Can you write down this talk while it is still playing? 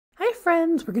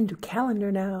friends, we're going to do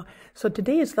calendar now. So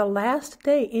today is the last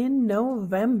day in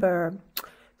November.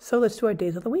 So let's do our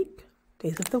days of the week.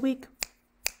 Days of the week.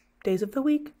 Days of the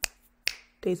week.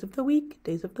 Days of the week.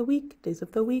 Days of the week. Days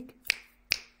of the week.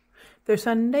 There's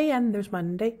Sunday and there's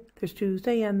Monday. There's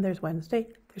Tuesday and there's Wednesday.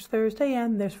 There's Thursday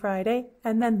and there's Friday.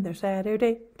 And then there's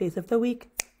Saturday. Days of the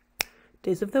week.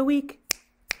 Days of the week.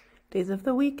 Days of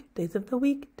the week. Days of the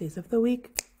week. Days of the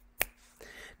week.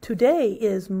 Today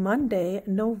is Monday,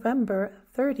 November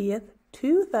 30th,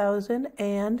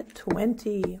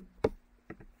 2020.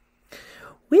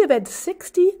 We have had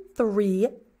 63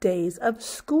 days of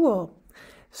school.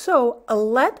 So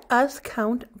let us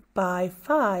count by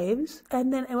fives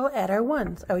and then we'll add our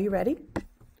ones. Are you ready?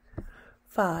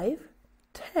 5,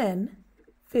 10,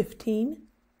 15,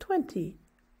 20,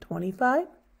 25,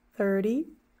 30,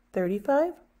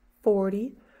 35,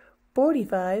 40,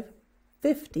 45,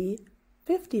 50,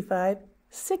 55,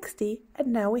 60, and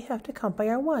now we have to count by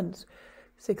our ones.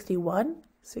 61,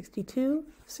 62,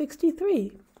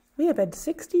 63. We have had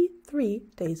 63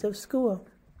 days of school.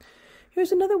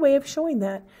 Here's another way of showing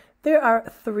that. There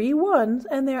are 3 ones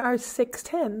and there are 6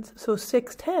 tens. So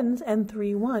 6 tens and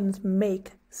 3 ones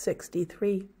make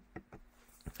 63.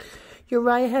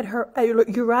 Uriah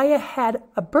had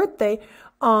a birthday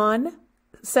on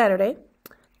Saturday.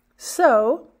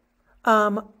 So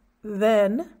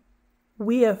then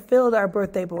we have filled our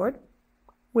birthday board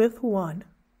with 1.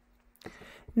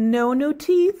 No new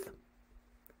teeth.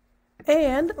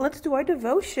 And let's do our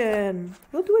devotion.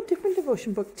 We'll do a different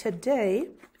devotion book today.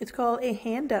 It's called A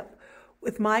Hand Up.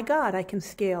 With my God, I can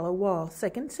scale a wall.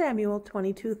 2 Samuel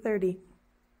 22:30.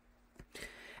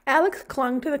 Alex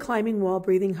clung to the climbing wall,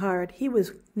 breathing hard. He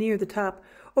was near the top.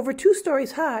 Over 2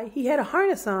 stories high, he had a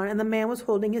harness on, and the man was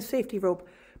holding his safety rope.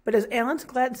 But as Alex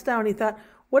glanced down, he thought,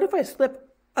 what if I slip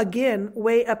again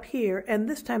way up here, and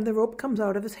this time the rope comes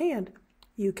out of his hand?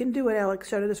 You can do it, Alex,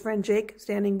 shouted his friend Jake,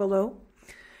 standing below.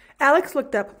 Alex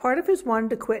looked up. Part of his wanted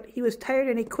to quit. He was tired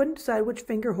and he couldn't decide which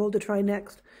finger hold to try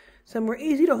next. Some were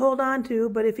easy to hold on to,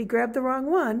 but if he grabbed the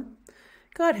wrong one...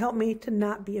 God help me to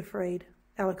not be afraid,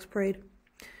 Alex prayed.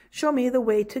 Show me the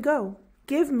way to go.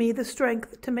 Give me the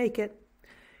strength to make it.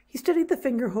 He studied the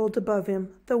finger holds above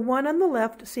him. The one on the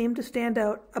left seemed to stand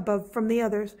out above from the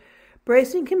others.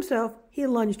 Bracing himself, he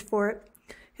lunged for it.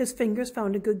 His fingers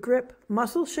found a good grip.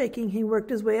 Muscles shaking, he worked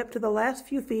his way up to the last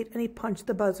few feet and he punched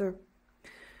the buzzer.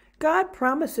 God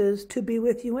promises to be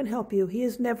with you and help you. He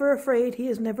is never afraid, he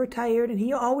is never tired, and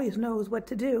he always knows what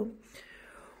to do.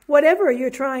 Whatever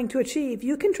you're trying to achieve,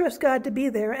 you can trust God to be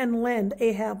there and lend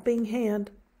a helping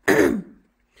hand.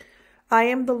 I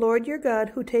am the Lord your God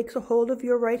who takes a hold of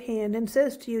your right hand and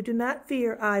says to you, do not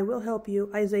fear, I will help you.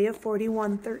 Isaiah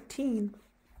 41:13.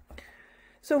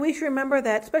 So we should remember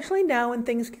that, especially now when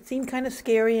things seem kind of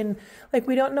scary and like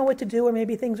we don't know what to do or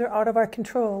maybe things are out of our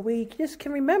control. We just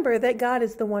can remember that God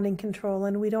is the one in control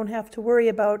and we don't have to worry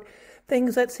about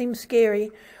things that seem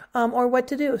scary or what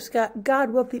to do.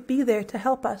 God will be there to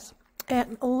help us.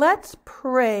 And let's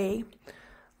pray.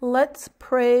 Let's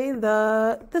pray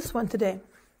this one today.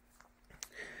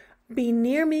 Be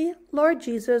near me, Lord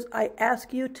Jesus, I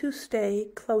ask you to stay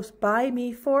close by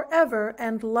me forever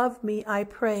and love me, I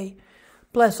pray.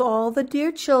 Bless all the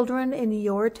dear children in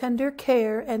your tender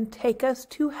care and take us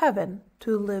to heaven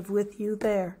to live with you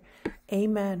there.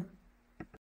 Amen.